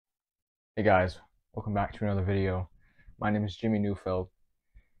Hey guys, welcome back to another video. My name is Jimmy Neufeld,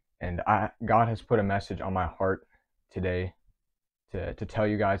 and God has put a message on my heart today to tell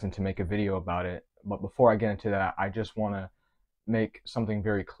you guys and to make a video about it. But before I get into that, I just want to make something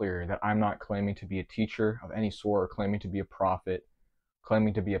very clear that I'm not claiming to be a teacher of any sort or claiming to be a prophet,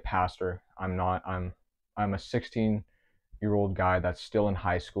 claiming to be a pastor. I'm not. I'm a 16-year-old guy that's still in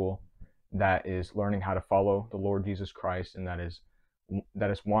high school that is learning how to follow the Lord Jesus Christ, and that is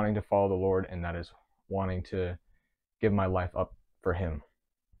wanting to follow the Lord, and that is wanting to give my life up for Him.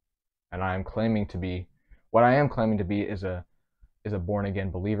 And I am claiming to be what I am claiming to be is a born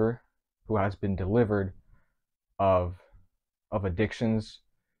again believer who has been delivered of addictions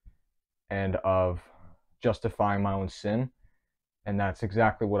and of justifying my own sin. And that's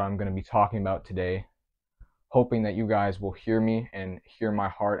exactly what I'm going to be talking about today, hoping that you guys will hear me and hear my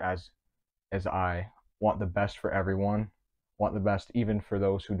heart as I want the best for everyone, want the best even for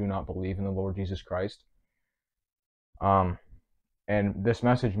those who do not believe in the Lord Jesus Christ. And this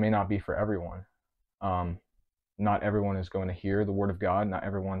message may not be for everyone. Not everyone is going to hear the word of God. Not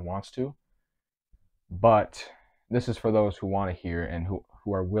everyone wants to. But this is for those who want to hear and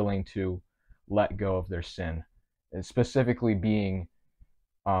who are willing to let go of their sin. And specifically being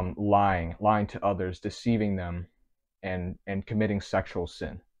lying to others, deceiving them, and committing sexual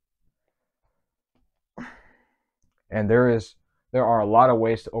sin. And there are a lot of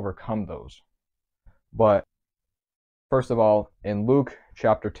ways to overcome those. But first of all, in Luke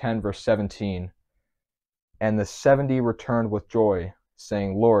chapter 10, verse 17, and the 70 returned with joy,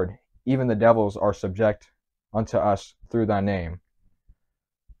 saying, Lord, even the devils are subject unto us through thy name.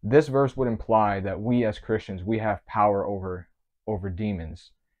 This verse would imply that we as Christians, we have power over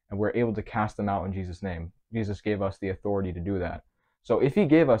demons, and we're able to cast them out in Jesus' name. Jesus gave us the authority to do that. So if he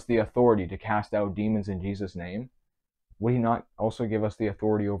gave us the authority to cast out demons in Jesus' name, would he not also give us the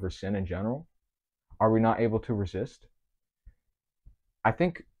authority over sin in general? Are we not able to resist? I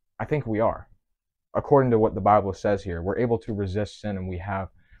think we are. According to what the Bible says here, we're able to resist sin, and we have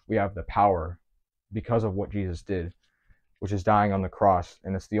the power because of what Jesus did, which is dying on the cross.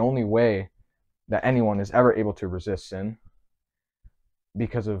 And it's the only way that anyone is ever able to resist sin,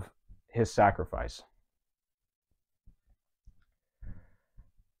 because of his sacrifice.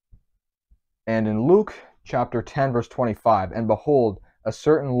 And in Luke chapter 10, verse 25, and behold, a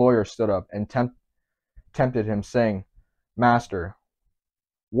certain lawyer stood up and tempted him, saying, Master,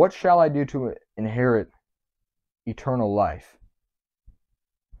 what shall I do to inherit eternal life?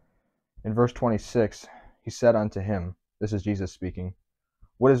 In verse 26, he said unto him, this is Jesus speaking,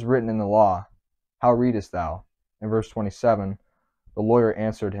 what is written in the law? How readest thou? In verse 27, the lawyer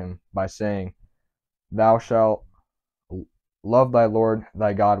answered him by saying, Thou shalt love thy Lord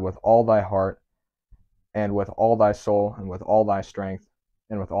thy God with all thy heart, and with all thy soul, and with all thy strength,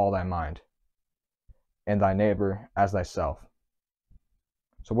 and with all thy mind, and thy neighbor as thyself.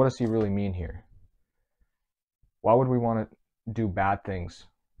 So what does he really mean here? Why would we want to do bad things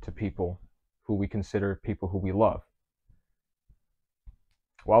to people who we consider people who we love?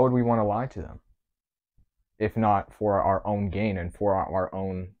 Why would we want to lie to them? If not for our own gain and for our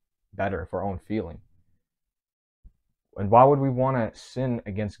own better, for our own feeling. And why would we want to sin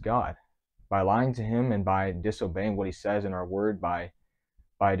against God? By lying to him and by disobeying what he says in our word, by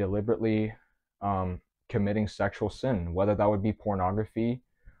deliberately committing sexual sin, whether that would be pornography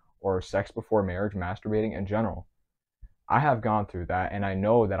or sex before marriage, masturbating in general. I have gone through that, and I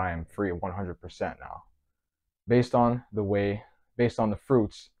know that I am free 100% now, based on the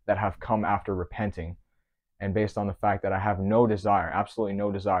fruits that have come after repenting, and based on the fact that I have no desire, absolutely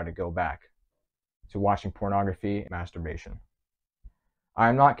no desire, to go back to watching pornography and masturbation. I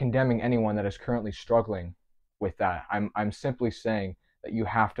am not condemning anyone that is currently struggling with that. I'm simply saying that you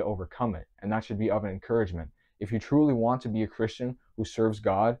have to overcome it, and that should be of an encouragement. If you truly want to be a Christian who serves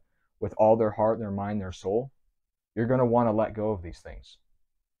God with all their heart, their mind, their soul, you're going to want to let go of these things.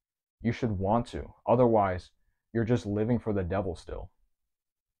 You should want to. Otherwise, you're just living for the devil still.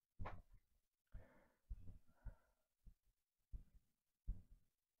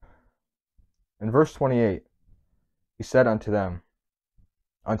 In verse 28, he said unto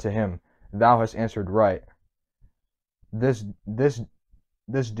him, Thou hast answered right. This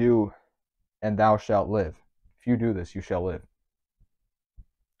do, and thou shalt live. If you do this, you shall live.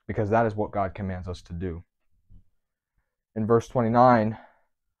 Because that is what God commands us to do. In verse 29,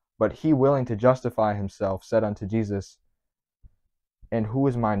 but he, willing to justify himself, said unto Jesus, And who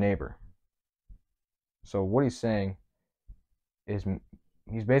is my neighbor? So what he's saying is,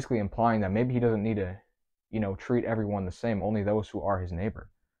 he's basically implying that maybe he doesn't need to, treat everyone the same, only those who are his neighbor.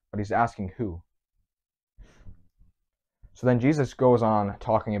 But he's asking who. So then Jesus goes on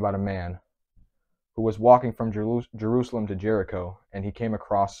talking about a man who was walking from Jerusalem to Jericho, and he came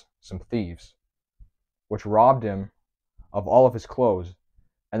across some thieves, which robbed him of all of his clothes,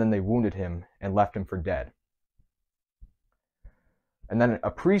 and then they wounded him and left him for dead. And then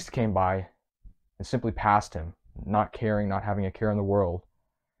a priest came by and simply passed him, not caring, not having a care in the world.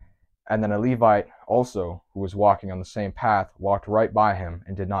 And then a Levite also, who was walking on the same path, walked right by him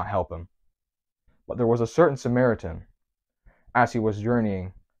and did not help him. But there was a certain Samaritan, as he was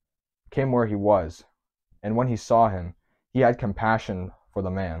journeying, came where he was, and when he saw him, he had compassion for the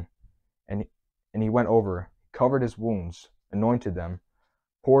man, and he went over, covered his wounds, anointed them,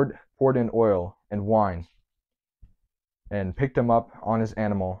 poured in oil and wine, and picked him up on his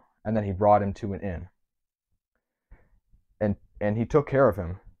animal, and then he brought him to an inn. And he took care of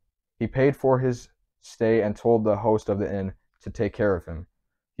him. He paid for his stay and told the host of the inn to take care of him.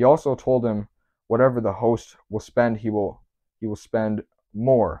 He also told him whatever the host will spend, he will spend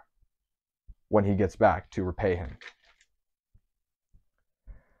more when he gets back to repay him.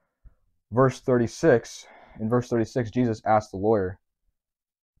 In verse 36, Jesus asked the lawyer,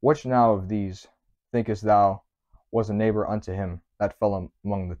 "Which now of these thinkest thou was a neighbor unto him that fell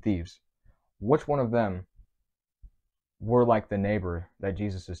among the thieves?" Which one of them were like the neighbor that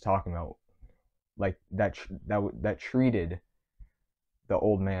Jesus is talking about, like that treated the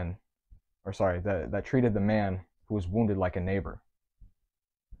old man, or sorry, that treated the man who was wounded like a neighbor?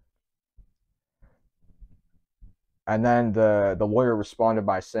 And then the lawyer responded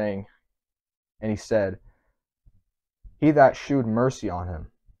by saying, and he said, "He that shewed mercy on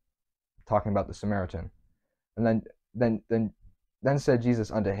him," talking about the Samaritan. And then said Jesus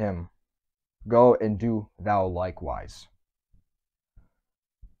unto him, "Go and do thou likewise."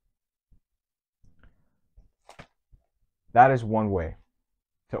 That is one way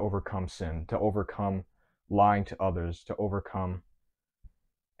to overcome sin, to overcome lying to others, to overcome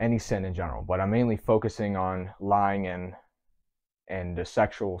any sin in general. But I'm mainly focusing on lying and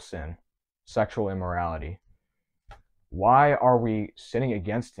sexual sin, sexual immorality. Why are we sinning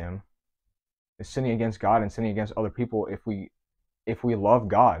against him, sinning against God and sinning against other people if we love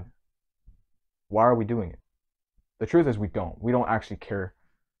God? Why are we doing it? The truth is we don't actually care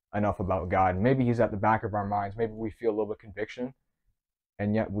enough about God. Maybe he's at the back of our minds. Maybe we feel a little bit of conviction,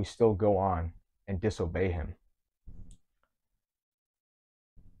 and yet we still go on and disobey him.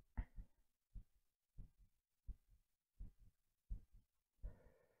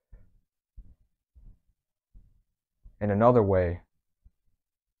 And another way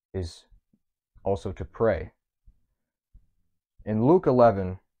is also to pray. In Luke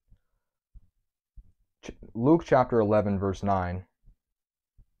chapter 11, verse 9,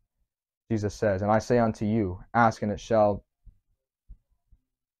 Jesus says, "And I say unto you, ask and it shall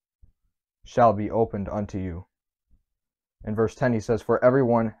be opened unto you." In verse 10 he says, "For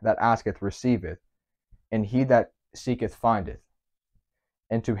everyone that asketh receiveth, and he that seeketh findeth,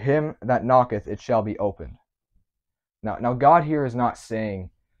 and to him that knocketh it shall be opened." Now God here is not saying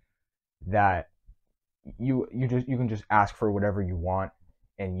that you can just ask for whatever you want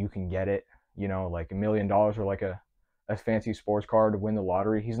and you can get it, like $1 million or like a fancy sports car to win the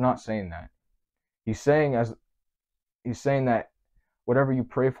lottery. He's not saying that. He's saying that whatever you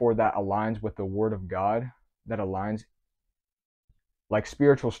pray for that aligns with the word of God, that aligns, like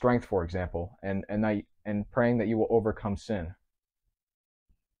spiritual strength, for example, and praying that you will overcome sin.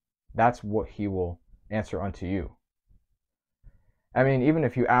 That's what he will answer unto you. I mean, even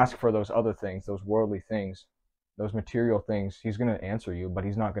if you ask for those other things, those worldly things, those material things, he's going to answer you, but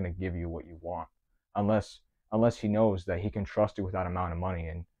he's not going to give you what you want unless he knows that he can trust you with that amount of money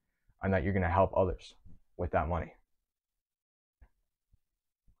and that you're going to help others with that money.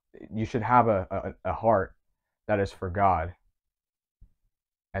 You should have a heart that is for God,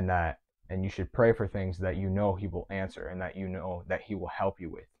 and you should pray for things that you know he will answer and that you know that he will help you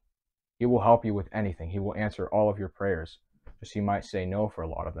with. He will help you with anything. He will answer all of your prayers. Just he might say no for a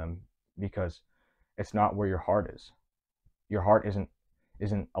lot of them because it's not where your heart is. Your heart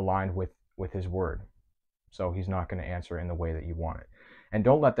isn't aligned with his word. So he's not going to answer in the way that you want it. And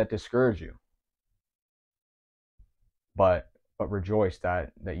don't let that discourage you. But rejoice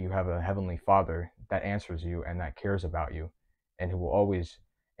that you have a heavenly Father that answers you and that cares about you and who will always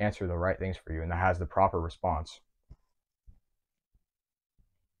answer the right things for you and that has the proper response.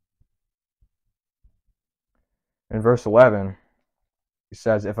 In verse 11, he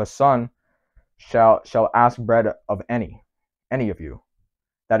says, "If a son shall ask bread of any of you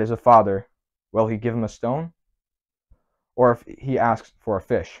that is a father, will he give him a stone? Or if he asks for a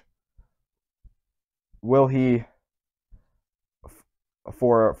fish, will he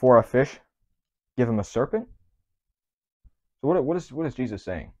for a fish give him a serpent? So what is Jesus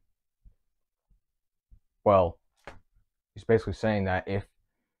saying? Well, he's basically saying that if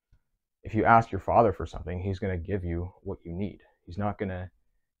you ask your Father for something, he's going to give you what you need. He's not going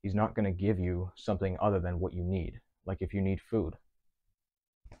to give you something other than what you need. Like if you need food.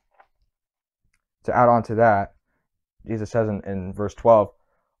 To add on to that, Jesus says in verse 12,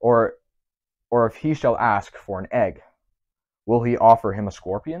 or if he shall ask for an egg, will he offer him a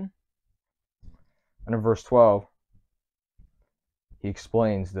scorpion? And in verse 12, he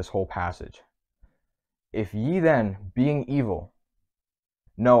explains this whole passage. If ye then, being evil,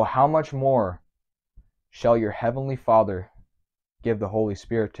 know how much more shall your heavenly Father give the Holy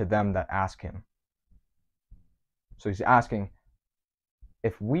Spirit to them that ask him. So he's asking,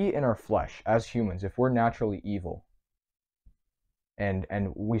 if we in our flesh, as humans, if we're naturally evil, and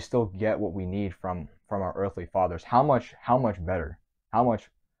we still get what we need from our earthly fathers, how much better, how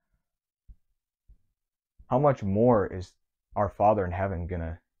much more is our Father in heaven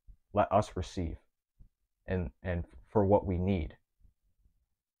gonna let us receive and for what we need?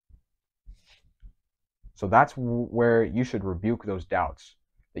 So that's where you should rebuke those doubts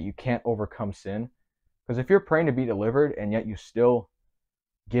that you can't overcome sin. Because if you're praying to be delivered and yet you still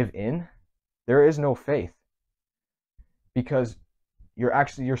give in, there is no faith. Because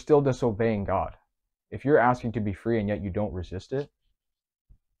you're still disobeying God. If you're asking to be free and yet you don't resist it,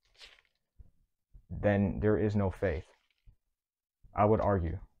 then there is no faith, I would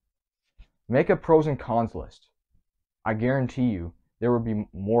argue. Make a pros and cons list. I guarantee you there will be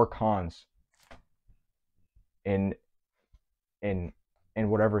more cons in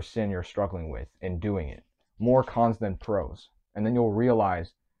whatever sin you're struggling with in doing it. More cons than pros. And then you'll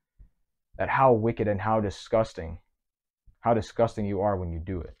realize that how wicked and how disgusting you are when you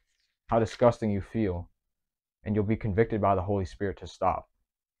do it. How disgusting you feel. And you'll be convicted by the Holy Spirit to stop.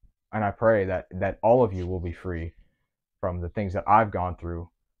 And I pray that all of you will be free from the things that I've gone through,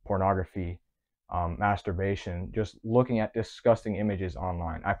 pornography, masturbation, just looking at disgusting images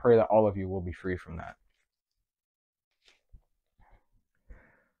online. I pray that all of you will be free from that.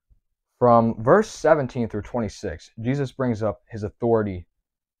 From verse 17 through 26, Jesus brings up his authority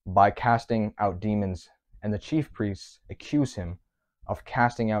by casting out demons, and the chief priests accuse him of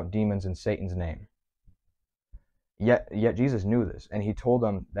casting out demons in Satan's name. Yet Jesus knew this, and he told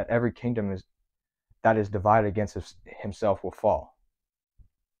them that every kingdom that is divided against himself will fall.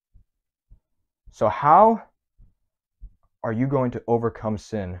 So how are you going to overcome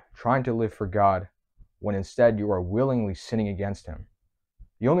sin, trying to live for God, when instead you are willingly sinning against him?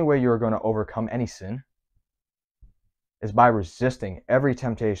 The only way you are going to overcome any sin is by resisting every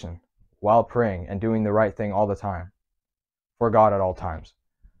temptation while praying and doing the right thing all the time for God at all times.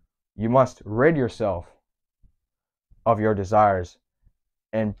 You must rid yourself of your desires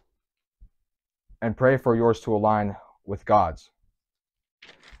and pray for yours to align with God's.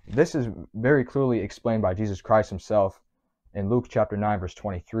 This is very clearly explained by Jesus Christ himself in Luke chapter 9 verse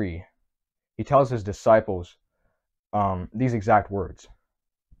 23. He tells his disciples these exact words.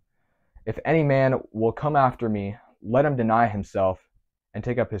 If any man will come after me, let him deny himself and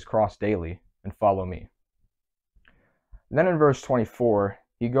take up his cross daily and follow me. Then in verse 24,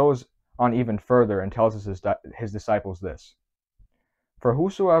 he goes on even further and tells his disciples this. For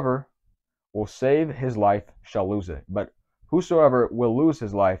whosoever will save his life shall lose it, but whosoever will lose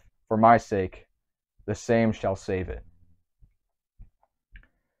his life for my sake, the same shall save it.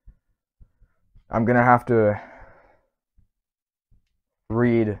 I'm going to have to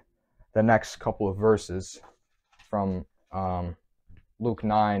read the next couple of verses from Luke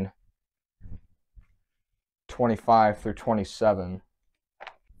 9, 25 through 27.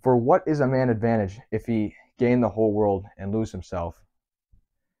 For what is a man advantage if he gain the whole world and lose himself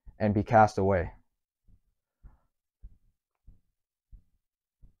and be cast away?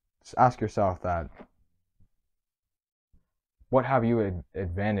 Just ask yourself that. What have you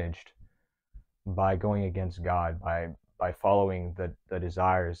advantaged by going against God, by following the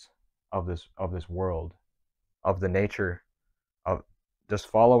desires of this world, of the nature, of just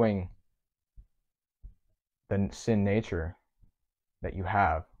following the sin nature that you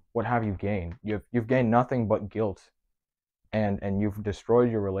have? What have you gained? You've gained nothing but guilt, and you've destroyed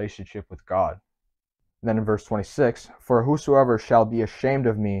your relationship with God. And then in verse 26, for whosoever shall be ashamed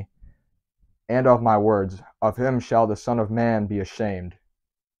of me and of my words, of him shall the Son of Man be ashamed.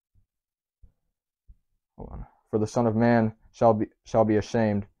 For the Son of Man shall be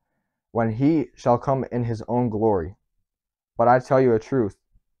ashamed when he shall come in his own glory. But I tell you a truth,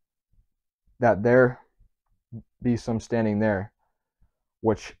 that there be some standing there,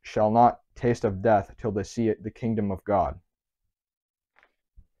 which shall not taste of death till they see the kingdom of God.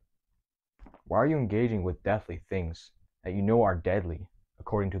 Why are you engaging with deathly things that you know are deadly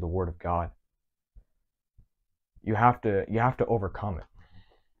according to the word of God. You have to overcome it.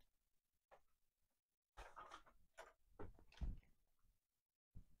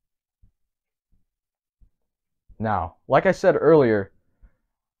 Now, like I said earlier,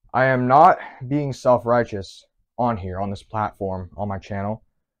 I am not being self-righteous on here, on this platform, on my channel.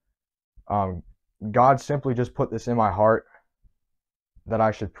 God simply just put this in my heart that I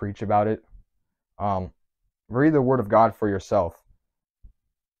should preach about it. Read the Word of God for yourself.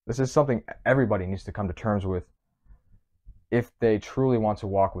 This is something everybody needs to come to terms with if they truly want to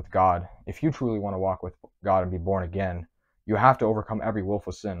walk with God. If you truly want to walk with God and be born again, you have to overcome every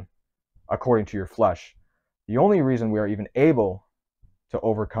willful sin according to your flesh. The only reason we are even able to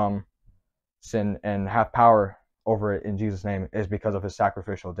overcome sin and have power over it in Jesus' name is because of his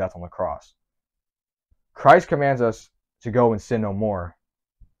sacrificial death on the cross. Christ commands us to go and sin no more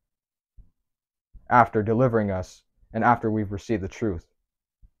after delivering us and after we've received the truth.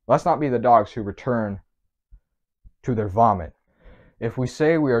 Let's not be the dogs who return to their vomit. If we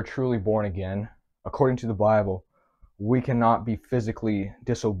say we are truly born again, according to the Bible, we cannot be physically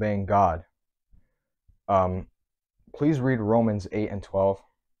disobeying God. Please read Romans 8 and 12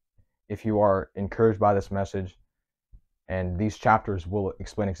 if you are encouraged by this message. And these chapters will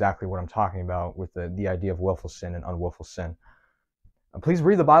explain exactly what I'm talking about with the idea of willful sin and unwillful sin. Please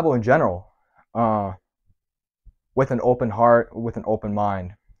read the Bible in general with an open heart, with an open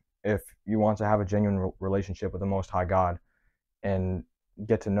mind, if you want to have a genuine relationship with the Most High God and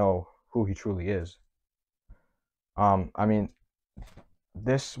get to know who he truly is. I mean,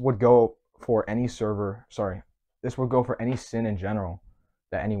 this would go for any this would go for any sin in general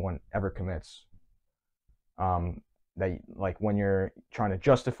that anyone ever commits. That, like, when you're trying to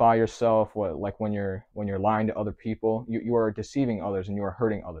justify yourself, like when you're lying to other people, you are deceiving others and you are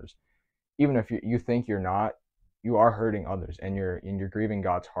hurting others. Even if you think you're not, you are hurting others, and you're grieving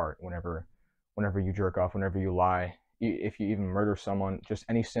God's heart whenever you jerk off, whenever you lie, if you even murder someone, just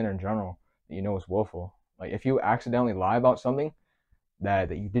any sin in general that you know is willful. Like, if you accidentally lie about something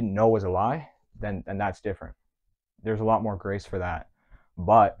that you didn't know was a lie, then that's different. There's a lot more grace for that.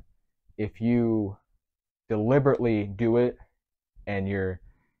 But if you deliberately do it and you're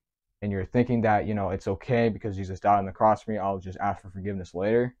thinking that, you know, it's okay because Jesus died on the cross for me, I'll just ask for forgiveness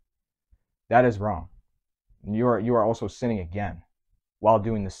later, that is wrong. You are also sinning again while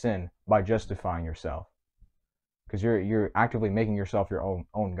doing the sin by justifying yourself, because you're actively making yourself your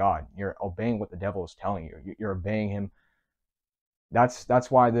own God. You're obeying what the devil is telling you. You're obeying him. That's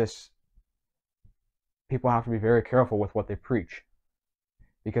why people have to be very careful with what they preach,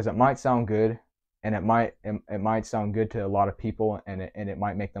 because it might sound good, and it might sound good to a lot of people, and it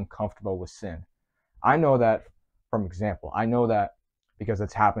might make them comfortable with sin. I know that from example. I know that because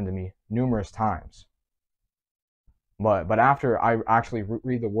it's happened to me numerous times. But after I actually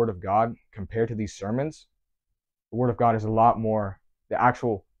read the Word of God compared to these sermons, the Word of God is a lot more, the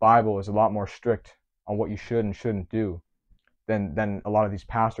actual Bible is a lot more strict on what you should and shouldn't do than a lot of these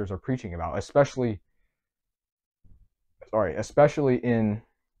pastors are preaching about, especially in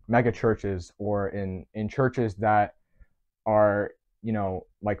mega churches, or in churches that are, you know,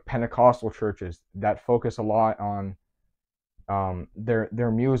 like Pentecostal churches that focus a lot on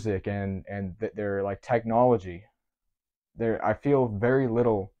their music and their like technology. I feel very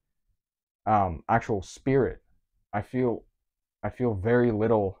little actual spirit. I feel very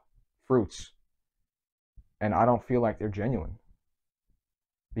little fruits, and I don't feel like they're genuine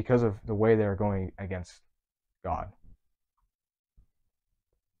because of the way they're going against God.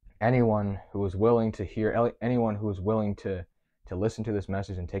 Anyone who is willing to hear, anyone who is willing to listen to this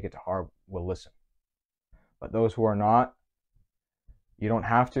message and take it to heart will listen. But those who are not, you don't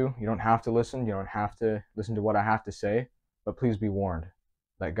have to listen. You don't have to listen to what I have to say. But please be warned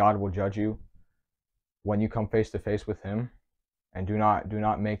that God will judge you when you come face to face with him. And do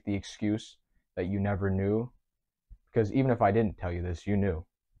not make the excuse that you never knew, because even if I didn't tell you this, you knew.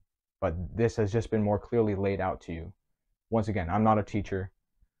 But this has just been more clearly laid out to you. Once again, I'm not a teacher.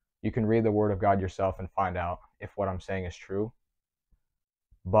 You can read the Word of God yourself and find out if what I'm saying is true.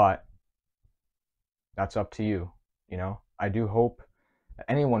 But that's up to you. You know, I do hope that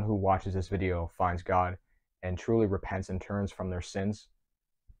anyone who watches this video finds God and truly repents and turns from their sins,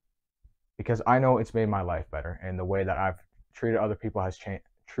 because I know it's made my life better, and the way that I've treated other people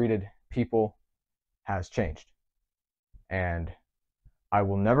has changed. And I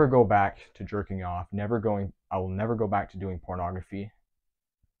will never go back to jerking off. I will never go back to doing pornography,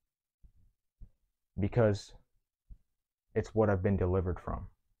 because it's what I've been delivered from.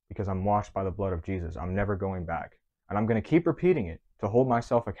 Because I'm washed by the blood of Jesus. I'm never going back. And I'm going to keep repeating it to hold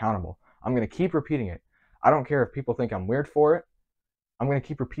myself accountable. I'm going to keep repeating it. I don't care if people think I'm weird for it. I'm going to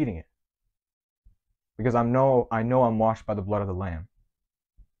keep repeating it because I know I'm washed by the blood of the Lamb.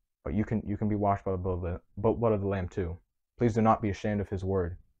 But you can be washed by the blood of the Lamb too. Please do not be ashamed of his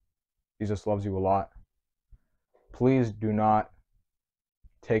word. Jesus loves you a lot. Please do not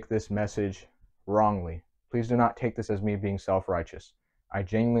take this message wrongly. Please do not take this as me being self-righteous. I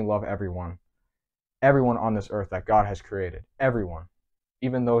genuinely love everyone on this earth that God has created. Everyone.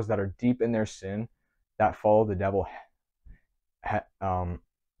 Even those that are deep in their sin, that follow the devil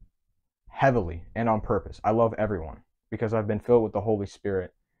heavily and on purpose. I love everyone because I've been filled with the Holy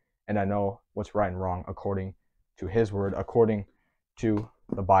Spirit and I know what's right and wrong according to his word, according to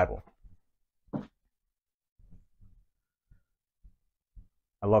the Bible.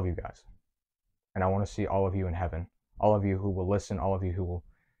 I love you guys. And I want to see all of you in heaven. All of you who will listen, all of you who will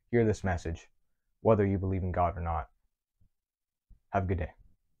hear this message, whether you believe in God or not. Have a good day.